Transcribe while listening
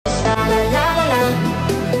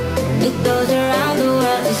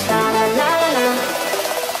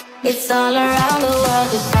It's all around the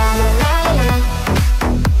world. It's la la la la.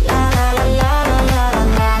 La la la la la la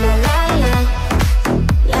la la la la.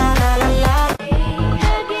 La la la la.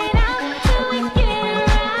 Hug it out till we get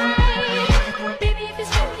right. Baby, if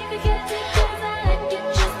it's true, you can get it, 'cause I like you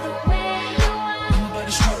just the way you are.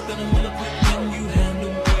 Nobody's smarter than a motherfucker when you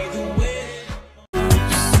handle me the way.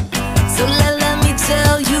 So let me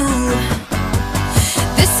tell you,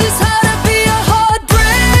 this is how to be a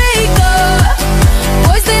heartbreaker.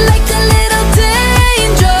 Boys, they like a little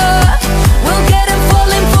danger. We'll get him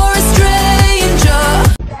falling for a stranger.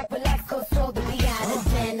 Relax, go slow, but we gotta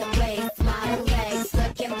stand away. Smile legs,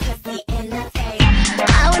 looking pussy in the face.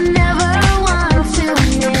 I would never want to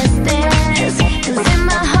miss this, 'cause in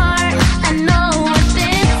my heart, I know what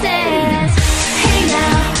this is. Hey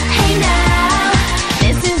now,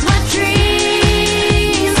 this is what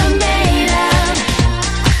dreams are made of.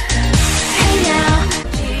 Hey now,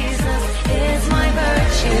 Jesus is my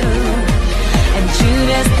virtue, and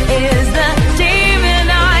Judas is the demon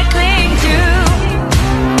I cling to.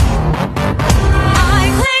 I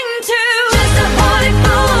cling to just a body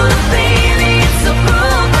full of baby. It's so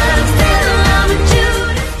cruel, but I'm still in love with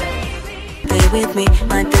Judas, baby. Play with me,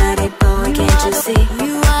 my daddy boy, can't you see?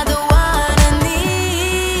 You are the one I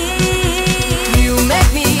need. You make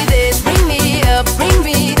me this, bring me up, bring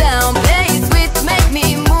me down. Play sweet, make me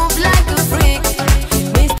move like a freak.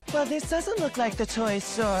 Well, this doesn't look like the toy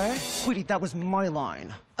store. Sweetie, that was my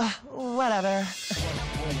line. Whatever.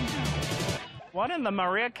 What in the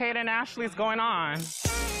Maria, Kate, and Ashley's going on?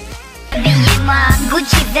 Habillez-moi,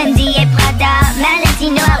 Gucci, Fendi et Prada,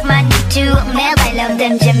 Valentino, Armani too. Man, I love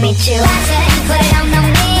them Jimmy Choo. Fashion, put it on me.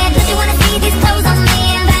 Don't you wanna see these clothes on me?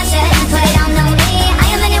 Fashion, put it on me. I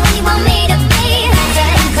am anyone you want me to be.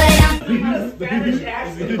 Fashion, put it on.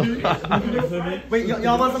 Wait,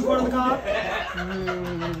 y'all want some corn on the cob?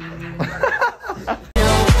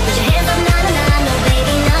 Put your hands up, na na na, no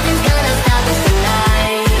baby, nothing's gonna stop us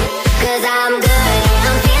tonight. 'Cause I'm good,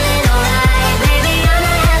 I'm feeling alright. Baby,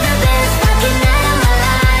 I'ma have the best fucking night of my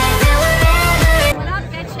life. And wherever. What up,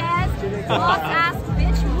 bitches? Boss ass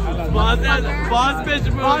bitch move. Boss bitch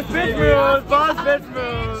moves. Boss bitch moves. Boss bitch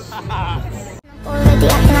moves. Already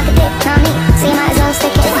acting like a dick on me, so you might as well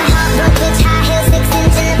stick it. It's a hot broke bitch, high heels, 6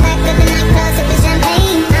 inch in the back of the nightclub, sipping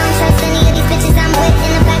champagne. I don't trust any of these bitches I'm with in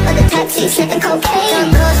the back of the taxi, sniffing cocaine.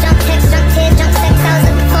 Drunk calls, drunk texts, drunk tears, drunk sex. I was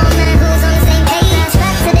looking for a man who's on the same page.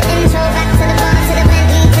 Back to the intro, back to the bar, to the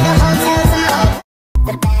Bentley, to the hotels, and the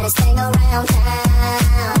the baddest thing around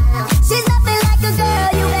town. She's nothing like a girl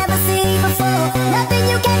you've ever seen before. Nothing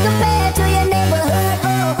you can compare to your neighborhood. Oh,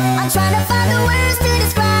 I'm trying to find the words to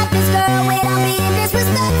describe this girl without being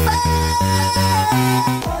disrespectful.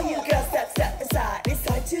 All you girls step aside. It's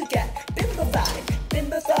time to get bimbo-fied,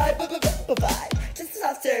 bimbo-fied. Just a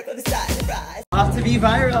soft serve on the side of fries. Off to be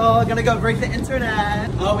viral. Gonna go break the internet.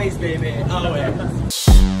 Always, baby. Always.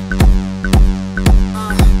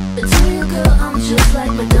 Between you, girl, I'm just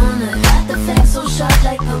like Madonna. Got the facts so sharp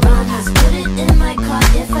like piranhas. Put it in my car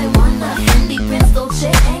if I wanna. Fendi, Prince,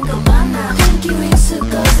 Dolce, and Gabbana. Pinky ring,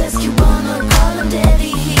 cigars, that's Cubana. Call him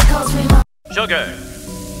daddy, he calls me mom. Sugar,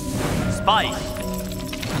 spice,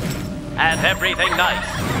 and everything nice.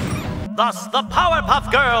 Thus, the Powerpuff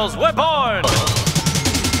Girls were born.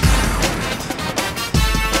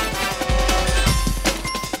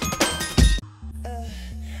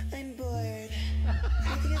 I'm bored. I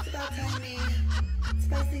think it's about time we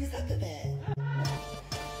spice things up a bit.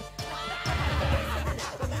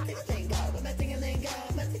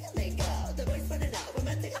 The boys running out, we're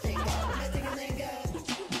meant to lingo.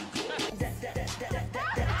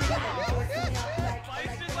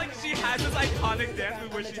 It's just like she has this iconic dance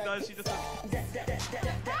move where she does, she just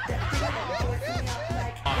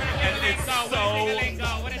and it's so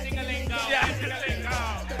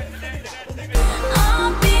Oh,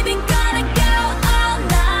 baby, gonna go all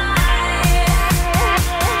night.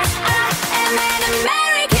 I am an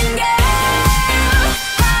American girl,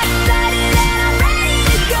 hot-blooded and I'm ready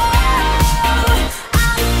to go.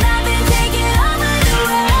 I'm loving taking over the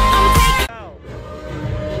world.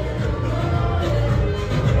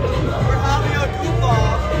 We're having a goof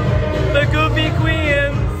off. the Goofy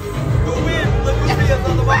Queens. Who wins? The Goofy is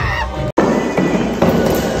on the wall.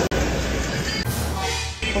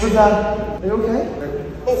 What was that? Are you okay?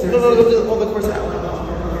 Oh, no, the course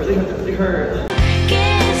out. Really hurt.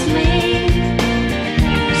 Kiss me,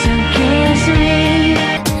 so kiss me.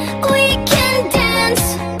 We can dance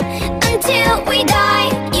until we die.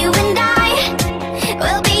 You and I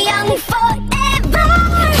will be young forever.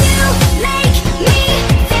 You make me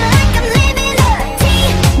feel like I'm living a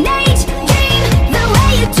teenage dream. The way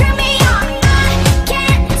you turn me on, I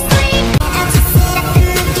can't sleep.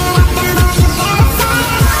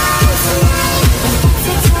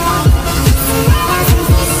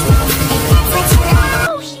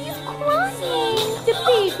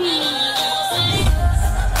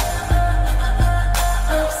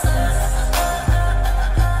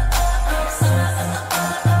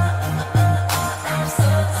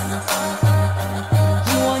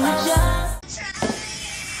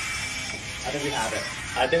 I think we have it.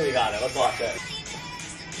 I think we got it. Let's watch it.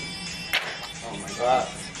 Oh my god.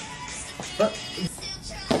 But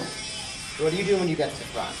what do you do when you get to the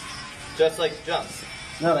front? Just like jumps.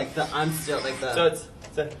 No, like the I'm still like the. So it's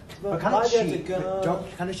but kind of cheat.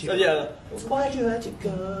 Don't kind of cheat. so yeah. Why'd you have to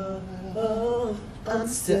go? Oh, I'm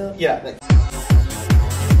still. Yeah. Like,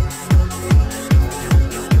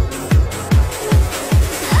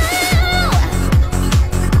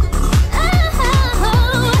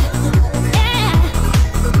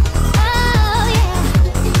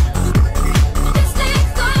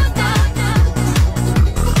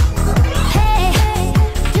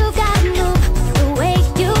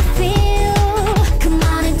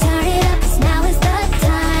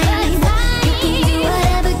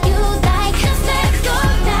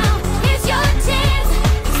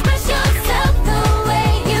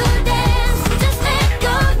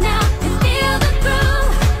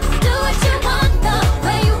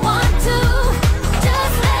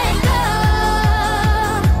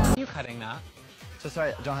 so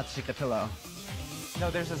sorry, I don't have to take the pillow.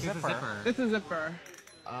 No, there's a zipper. It's a zipper.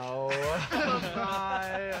 Oh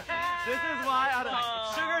my. This is why I don't.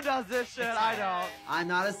 Sugar does this shit, I don't. I'm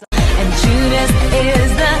not a. And Judas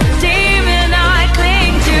is the demon I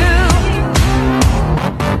cling to.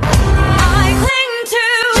 I cling to.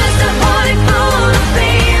 Just a holy fool,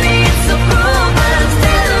 baby. It's so cruel, but I'm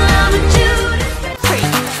still in love with Judas. Freak,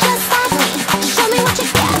 just follow me. Show me what you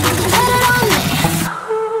got. Put it on me.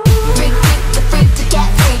 Freak, freak, the freak to get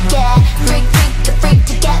freaky. Freak, freak, the freak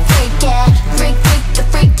to get freaky. Freak, freak, the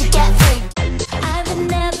freak to get freaky. I would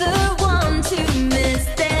never want to miss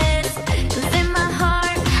this, 'cause in my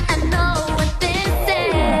heart I know what this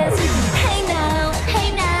is. Hey now,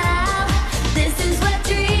 this is what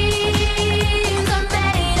dreams are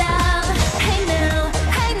made of. Hey now,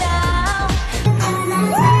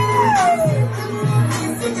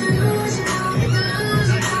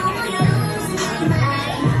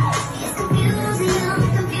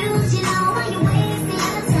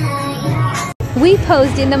 We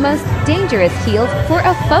posed in the most dangerous heels for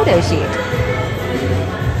a photo shoot.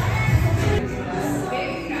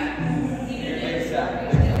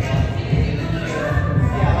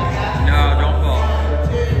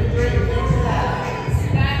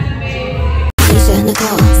 Nisha,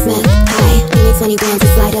 Nicole, Smith, hi. Give me 20 grand to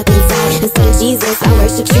slide up inside. Instead of Jesus, I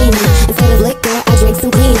worship Trina. Instead of liquor, I drink some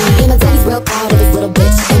cleaner. Yeah, my daddy's real proud of his little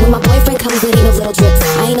bitch. And when my boyfriend comes, it ain't no little drips.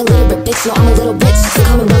 I ain't a little bit bitch, no, I'm a little bitch. So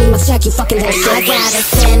come and run me my check, you fucking little shit. I got a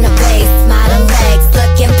thin waist, model legs,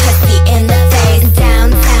 looking pussy in the face.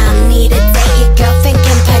 Downtown, need a date, your girlfriend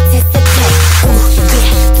can participate. Ooh,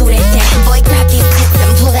 yeah, do that thing. Boy, grab these tits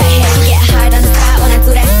and pull that hair. You get hard on the spot when I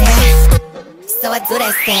do that stare. So I do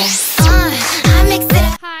that stare. I mix it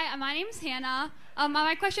up. Hi, my name's Hannah.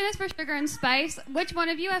 My question is for Sugar and Spice. Which one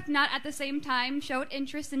of you, if not at the same time, showed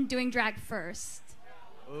interest in doing drag first?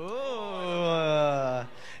 Ooh.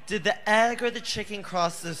 Did the egg or the chicken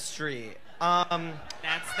cross the street?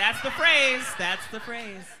 That's the phrase. That's the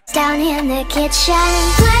phrase. Down in the kitchen.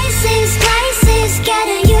 Places,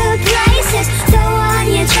 getting you places. Throw on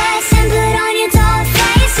your dress and put on your doll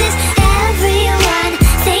faces. Everyone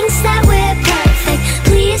thinks that we're perfect.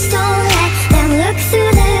 Please don't let them look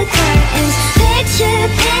through the curtains.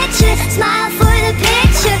 Picture, smile for the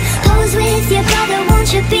picture. Pose with your brother,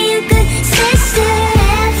 won't you be a good sister?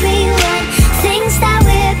 Everyone thinks that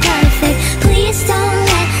we're perfect. Please don't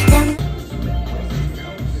let them.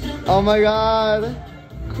 Oh my god.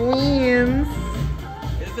 Queens.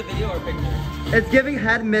 Is this a video or a picture? It's giving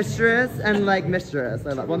head mistress and like mistress.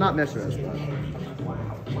 Well, not mistress, but.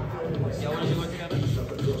 Y'all want to do one together?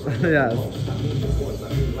 Yes.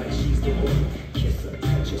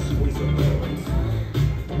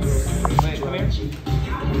 Wait, come here.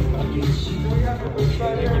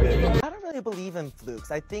 I don't really believe in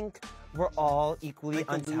flukes. I think we're all equally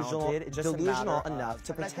delusional enough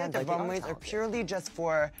to pretend like runways are purely just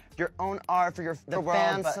for your own art, for the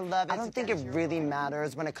fans to love it. I don't think it really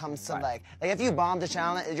matters when it comes to like if you bomb the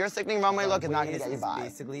challenge, your sickening runway look is not gonna get you by.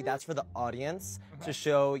 Basically, that's for the audience to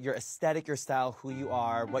show your aesthetic, your style, who you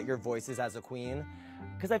are, what your voice is as a queen.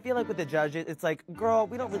 Because I feel like with the judges, it's like, girl,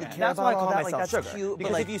 we don't really care about all that. Like, that's cute.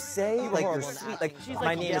 Because if you say, like, you're sweet, like, she's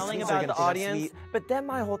my name is yelling sweet, about so the audience. But then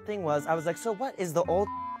my whole thing was, I was like, so what is the old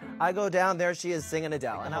I go down there, she is singing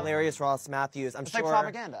Adele. And hilarious Ross Matthews. I'm sure like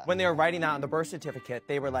propaganda. when they were writing that on the birth certificate,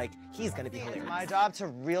 they were like, he's gonna be hilarious. My job to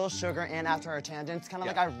reel Sugar in after her tangents, kind of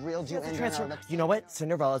like I reeled you in. You know what?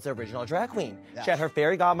 Cinderella's the original drag queen. She had her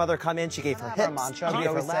fairy godmother come in, she gave her hips, mantra. she We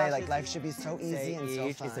gave her always say, lashes. like, life should be so easy and so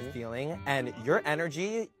Age is a fun. feeling, and your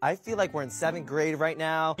energy, I feel like we're in 7th grade right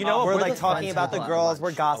now. You know, Oh, we're we're like the talking friends about the who girls, lunch.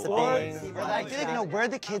 we're gossiping. I feel like, no, we're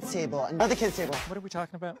the kids' table. And we're the kids' table. What are we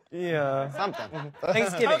talking about? Yeah. Something.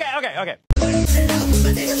 Thanksgiving. Okay.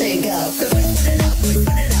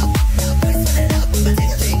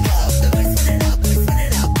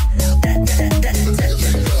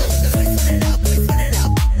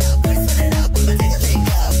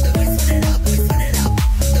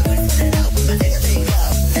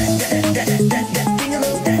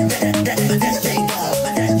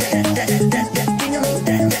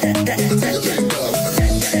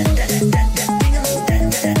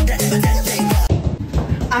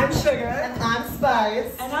 I'm Sugar. And I'm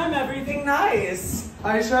Spice. And I'm everything nice.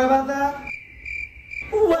 Are you sure about that?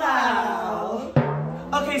 Wow.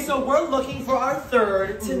 Okay, so we're looking for our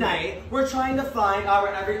third tonight. We're trying to find our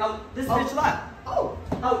this bitch left. Oh,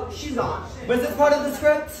 she's on. Was this part of the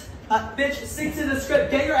script? Bitch, stick to the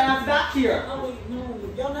script. Get your ass back here. Oh, no.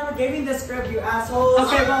 Y'all never gave me the script, you assholes.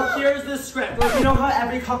 Okay, well, here's the script. Well, you know how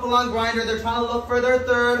every couple on Grindr, they're trying to look for their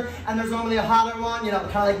third, and there's normally a hotter one, you know,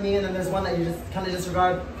 kind of like me, and then there's one that you just kind of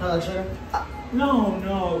disregard, kind of like Sugar? No,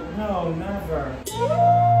 never.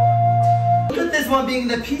 Look at this one being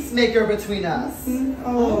the peacemaker between us.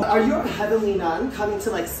 Oh. Are you a heavenly nun coming to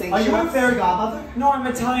like sing? Are you a fairy godmother? No, I'm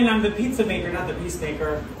Italian. I'm the pizza maker, not the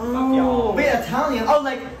peacemaker. Oh, wait, Italian? Oh,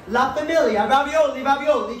 like La Familia,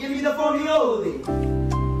 ravioli, give me the formioli.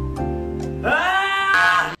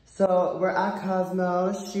 Ah! So we're at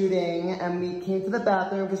Cosmo shooting, and we came to the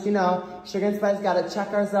bathroom because, you know, Sugar and Spice gotta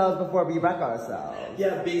check ourselves before we wreck ourselves.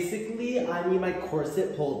 Yeah, basically, I need my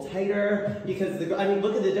corset pulled tighter because,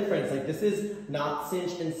 look at the difference. Like, this is not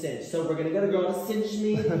cinch and cinch. So we're gonna get a girl to cinch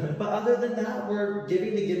me, but other than that, we're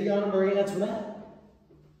giving the Gibby on Marie Antoinette.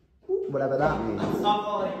 Whatever that means. Stop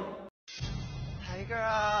falling. Hey,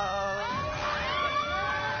 girl.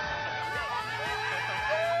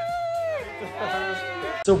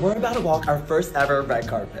 So we're about to walk our first ever red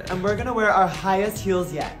carpet. And we're gonna wear our highest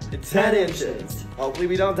heels yet. 10 inches. Hopefully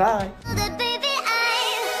we don't die.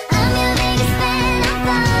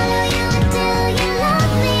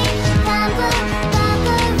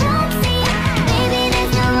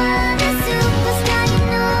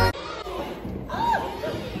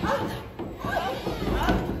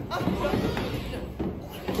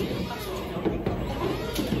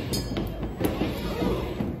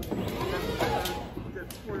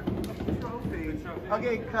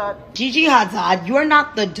 Okay, cut. Gigi Hadid, you're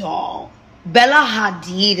not the doll. Bella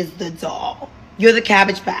Hadid is the doll. You're the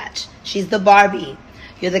Cabbage Patch. She's the Barbie.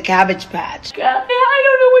 You're the Cabbage Patch. God, I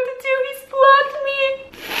don't know what to do. He's blocked me.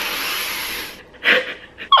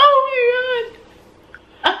 Oh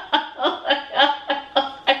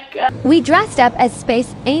my god. We dressed up as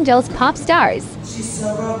Space Angels pop stars. She's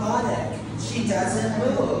so robotic. She doesn't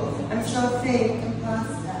move. I'm so fake and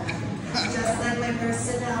plastic. Just like my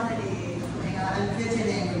personality. Oh my god, I'm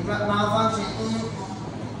fidgeting. Malfunction.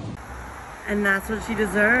 And that's what she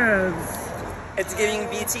deserves. It's giving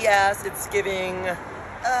BTS, it's giving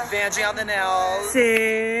Vanjie on the nails.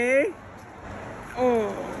 See?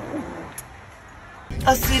 Oh.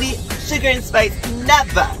 Oh, sweetie, Sugar and Spice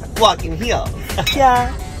never walk in heels.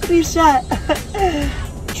 Yeah, we shot.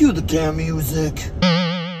 Cue the damn music.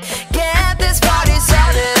 Get this party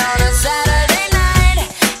started on a Saturday night.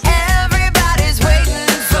 Everybody's waiting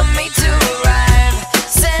for me to arrive.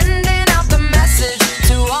 Sending out the message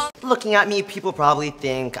to all. Looking at me, people probably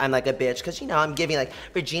think I'm like a bitch, because, you know, I'm giving like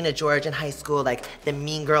Regina George in high school, like the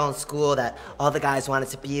mean girl in school that all the guys wanted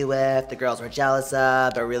to be with, the girls were jealous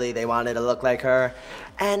of, but really they wanted to look like her.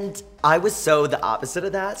 And I was so the opposite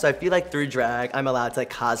of that, so I feel like through drag, I'm allowed to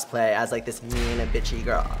like cosplay as like this mean and bitchy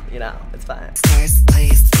girl, you know, it's fine. First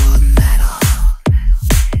place gold medal.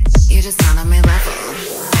 You're just not on my level.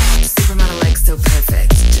 Supermodel legs so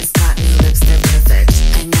perfect. Just got new lips, they're perfect.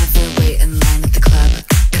 I never wait in line at the club,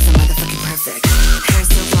 cause I'm motherfucking perfect. Hair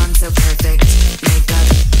so long, so perfect. Makeup,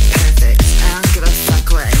 perfect. I don't give a fuck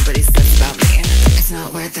what anybody says about me. It's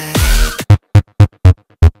not worth it.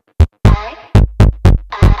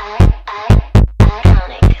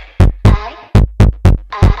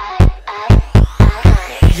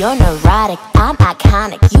 You're neurotic, I'm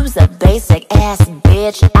iconic. You's a basic ass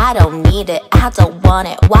bitch. I don't need it, I don't want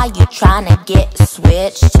it. Why you tryna get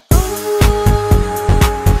switched?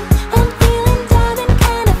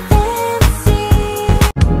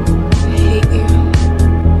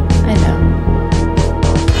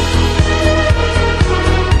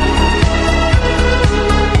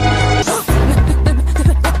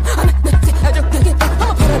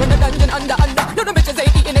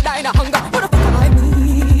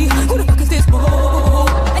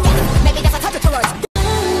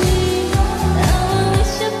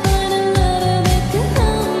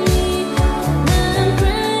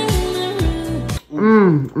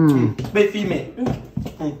 Wait, feed me.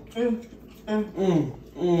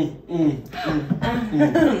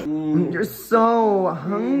 You're so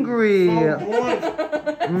hungry. Want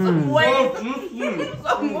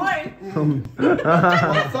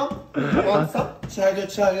some? Chugga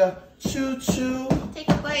chugga, choo choo. Take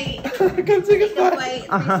a bite. Come take a bite.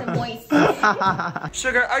 Some moist.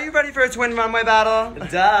 Sugar, are you ready for a twin runway battle?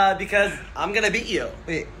 Duh, because I'm gonna beat you.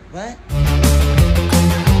 Wait, what?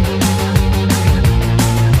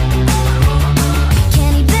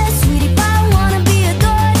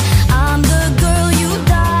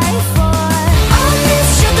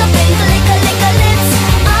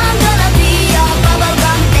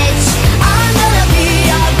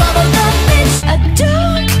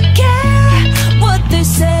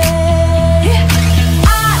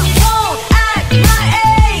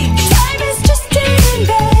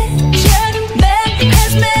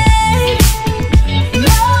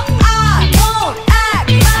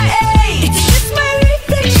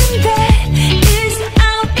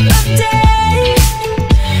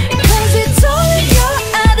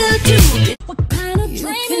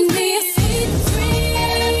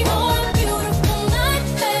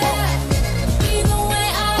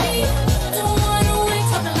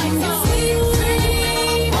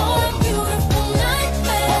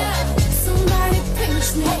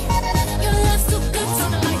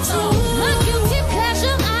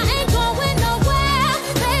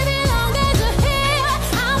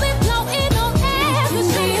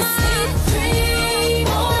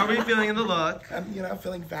 I'm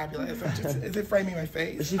feeling fabulous. Is it framing my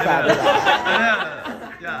face? Is she fabulous? Yeah.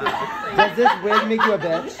 Does this wig make you a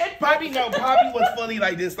bitch? Poppy was fully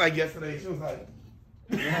like this like yesterday. She was like...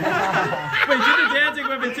 Wait, do the dancing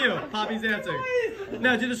with it too. Poppy's dancing.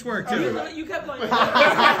 No, do the squirt too. You kept going.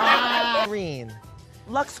 Green.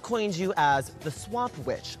 Lux coined you as the swamp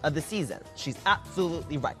witch of the season. She's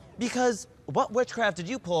absolutely right. Because what witchcraft did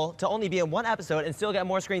you pull to only be in one episode and still get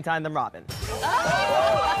more screen time than Robin?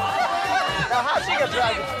 Now, how'd she get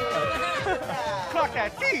dragged? Clock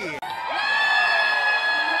that key.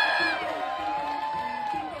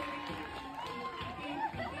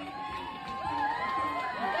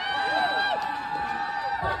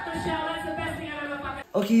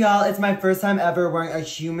 Okay, y'all, it's my first time ever wearing a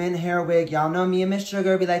human hair wig. Y'all know me and Miss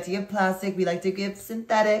Sugar, we like to give plastic, we like to give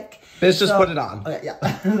synthetic. Bitch, just put it on. Okay, yeah,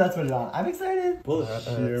 let's put it on. I'm excited.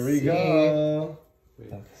 Here we go.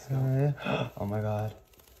 Okay. Oh my god.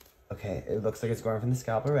 Okay, it looks like it's going from the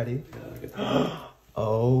scalp already.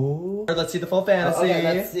 Oh. Let's see the full fantasy. Okay,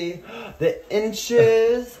 let's see. The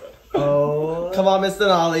inches. Oh. Come on, Miss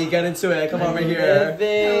Denali, get into it. Come over here.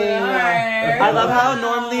 I love how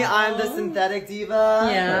normally I'm the synthetic diva.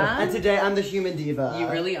 Yeah. And today I'm the human diva. You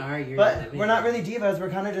really are. But we're not really divas, we're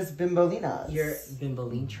kind of just bimbolinas. You're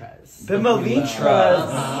bimbolintras.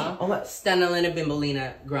 Bimbolintras. Oh my. Stanalina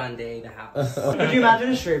Bimbolina Grande, the house. Could you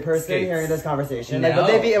imagine a straight person hearing this conversation? Like, would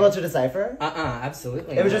they be able to decipher?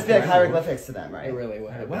 Absolutely. It would just be like hieroglyphics to them, right? It really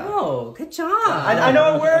would. Wow, good job. I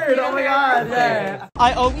know a word. Oh my god. Yeah.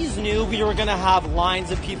 I always knew we were gonna have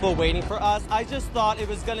lines of people waiting for us. I just thought it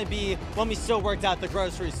was gonna be when we still worked at the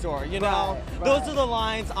grocery store, you know? Right. Those are the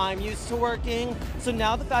lines I'm used to working. So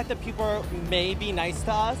now the fact that people may be nice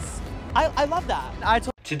to us, I love that.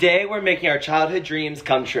 Today we're making our childhood dreams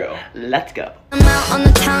come true. Let's go. I'm out on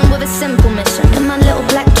the town with a simple mission. In my little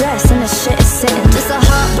black dress and the shit is sitting. Just a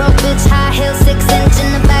heartbroken bitch, high heel, 6-inch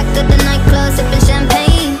in the back of the nightclub, sipping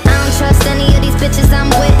champagne. I don't trust any of these bitches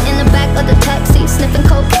I'm with in the back of the taxi, sniffing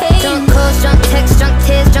cocaine. Drunk calls, drunk texts, drunk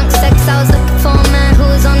tears, drunk sex. I was looking for a man who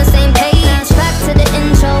was on the same page. Back to the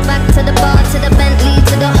intro, back to the bar, to the Bentley,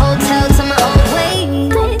 to the hotel, to my old way.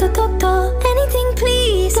 Doctor, anything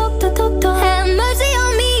please. Doctor, have mercy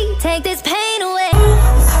on me. Take this pain away.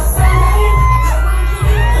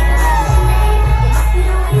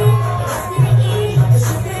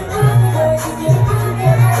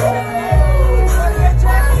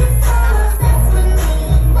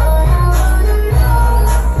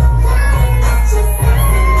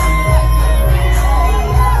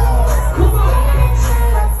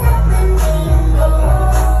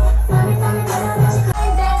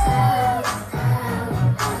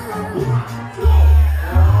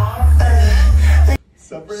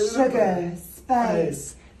 Sugar,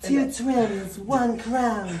 spice, two twins, one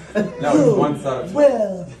crown. No, it's one son.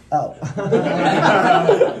 Will. Oh.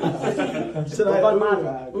 Should I?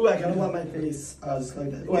 Ooh, I kind of want my face. Just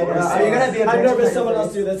like that. Wait, are you gonna be a I've bitch never with someone your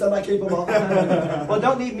else do this. I'm not capable. Well,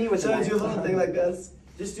 don't leave me with Should I that. do a little thing like this?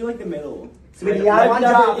 Just do like the middle. Sweetie, I have one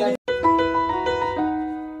job.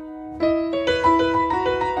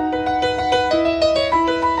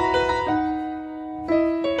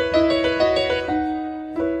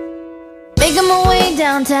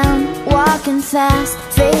 downtown, walking fast,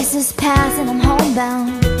 faces pass and I'm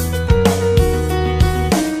homebound.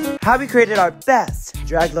 Have we created our best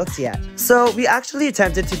drag looks yet? So we actually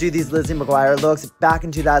attempted to do these Lizzie McGuire looks back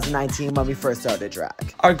in 2019 when we first started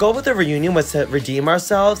drag. Our goal with the reunion was to redeem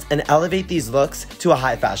ourselves and elevate these looks to a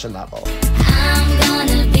high fashion level. I'm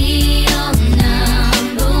gonna be your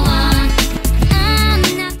number one.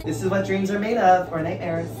 This is what dreams are made of, or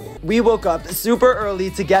nightmares. We woke up super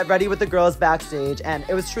early to get ready with the girls backstage, and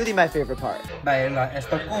it was truly my favorite part.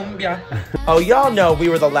 Oh, y'all know we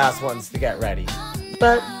were the last ones to get ready.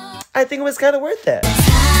 But I think it was kind of worth it.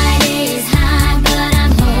 Tide is high, but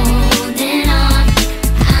I'm holding on.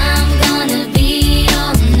 I'm gonna be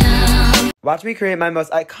your number. Watch me create my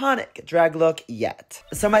most iconic drag look yet.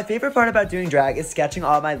 So my favorite part about doing drag is sketching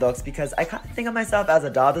all my looks because I kind of think of myself as a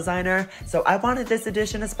doll designer, so I wanted this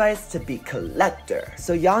edition of Spice to be collector.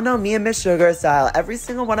 So y'all know me and Miss Sugar style every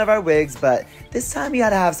single one of our wigs, but this time we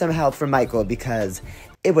had to have some help from Michael because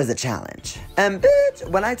it was a challenge. And bitch,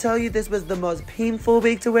 when I tell you this was the most painful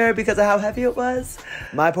wig to wear because of how heavy it was,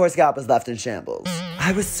 my poor scalp was left in shambles.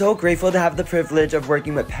 I was so grateful to have the privilege of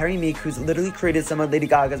working with Perry Meek, who's literally created some of Lady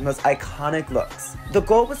Gaga's most iconic looks. The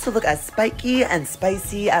goal was to look as spiky and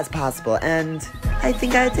spicy as possible, and I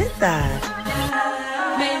think I did that.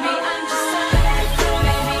 Maybe I'm just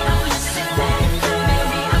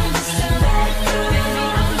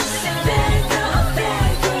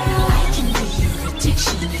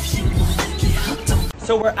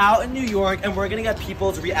So we're out in New York and we're gonna get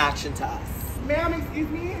people's reaction to us. Ma'am, excuse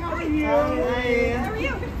me, how are you? Hi. How are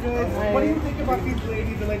you? Good. What do you think about these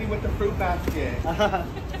ladies, the lady with the fruit basket?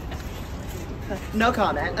 No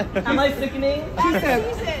comment. Am I sickening? She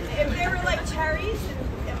said, If there were like cherries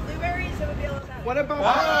and blueberries, it would be a little better. what about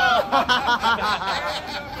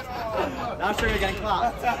Not sure you're getting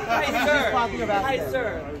clapped. Hi, sir. Hi,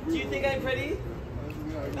 sir. Do you think I'm pretty?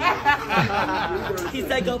 He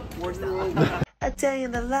said go for that. A day in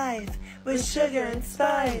the life with Sugar and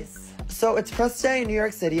Spice. So it's press day in New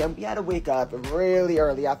York City, and we had to wake up really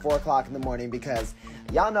early at 4 o'clock in the morning because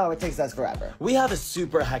y'all know it takes us forever. We have a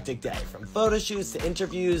super hectic day, from photo shoots to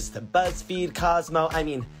interviews to BuzzFeed, Cosmo. I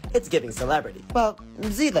mean, it's giving celebrity. Well,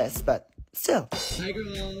 Z-list, but still. Hi,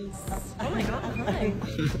 girls. Oh my god, hi.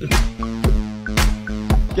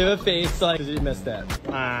 Give a face like you missed it.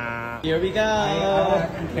 Here we go.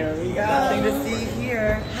 Here we go. Nothing to see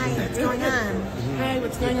here. Hi, what's going on? Hi,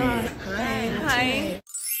 what's going on? Hi. Hi.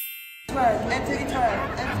 Twerk, and titty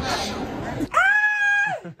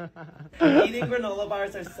twerk, Eating granola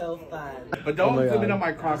bars are so fun. But don't zoom in on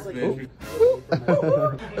my Crocs, bitch.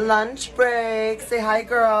 Lunch break. Say hi,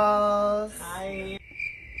 girls. Hi.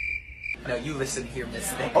 No, you listen here,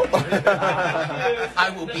 Miss Thing.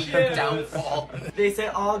 I will be your downfall. They say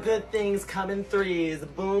all good things come in threes.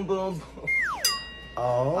 Boom, boom, boom.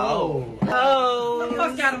 Oh. Oh.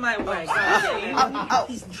 Fuck out of my way.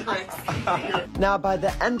 These tricks. Now, by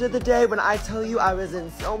the end of the day, when I tell you I was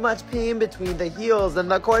in so much pain between the heels and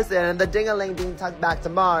the corset and the ding-a-ling being tucked back to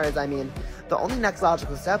Mars, I mean, the only next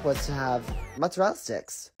logical step was to have mozzarella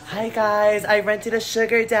sticks. Hi guys, I rented a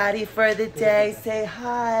sugar daddy for the day. Say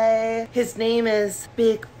hi. His name is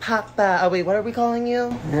Big Papa. Oh wait, what are we calling you?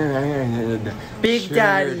 Big Sugar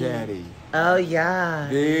Daddy. Oh yeah.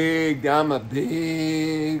 I'm a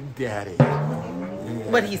big daddy.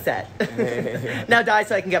 What he said. Now die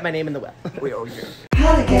so I can get my name in the web. We owe you.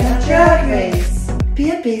 How to get on Drag Race.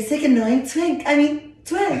 Be a basic annoying twink.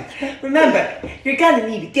 Twink. Remember, you're gonna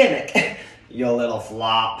need a gimmick. You little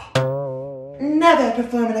flop. Never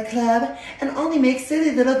perform in a club and only make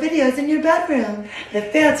silly little videos in your bedroom. The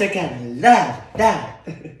fans are gonna love that.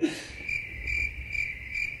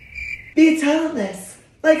 Be talentless,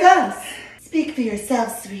 like us. Speak for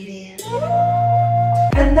yourself, sweetie.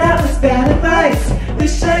 And that was bad advice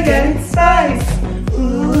with Sugar and Spice.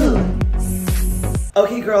 Ooh.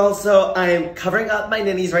 Okay, girls, so I'm covering up my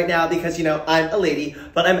ninnies right now because, you know, I'm a lady,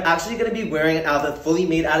 but I'm actually going to be wearing an outfit fully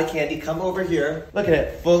made out of candy. Come over here. Look at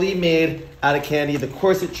it. Fully made out of candy. The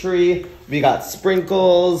corsetry. We got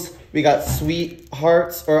sprinkles. We got sweet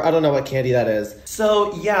hearts, or I don't know what candy that is.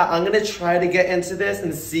 So, yeah, I'm going to try to get into this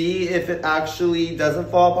and see if it actually doesn't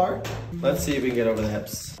fall apart. Let's see if we can get over the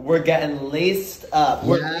hips. We're getting laced up.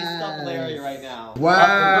 We're laced up Larry right now.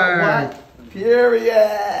 Wow. What?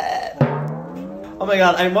 Period. Oh my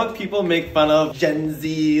god, I want people make fun of Gen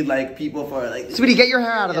Z, like, people for, like... Sweetie, get your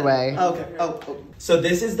hair out of the way. Okay, oh. So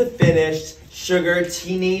this is the finished Sugar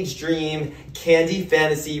Teenage Dream Candy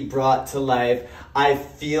Fantasy brought to life. I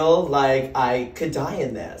feel like I could die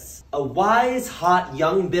in this. A wise, hot,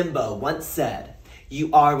 young bimbo once said,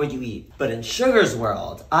 "You are what you eat." But in Sugar's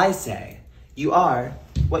world, I say, you are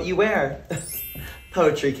what you wear.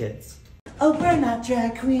 poetry kids. Oh, we're not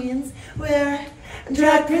drag queens, we're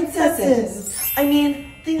drag princesses. I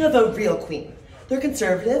mean, think of a real queen. They're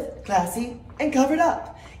conservative, classy, and covered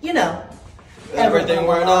up. You know, everything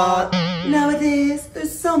we're not. Nowadays,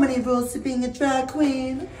 there's so many rules to being a drag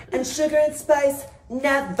queen. And Sugar and Spice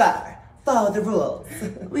never follow the rules.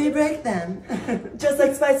 We break them. Just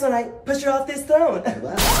like Spice when I push her off this throne. Bye,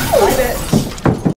 bitch.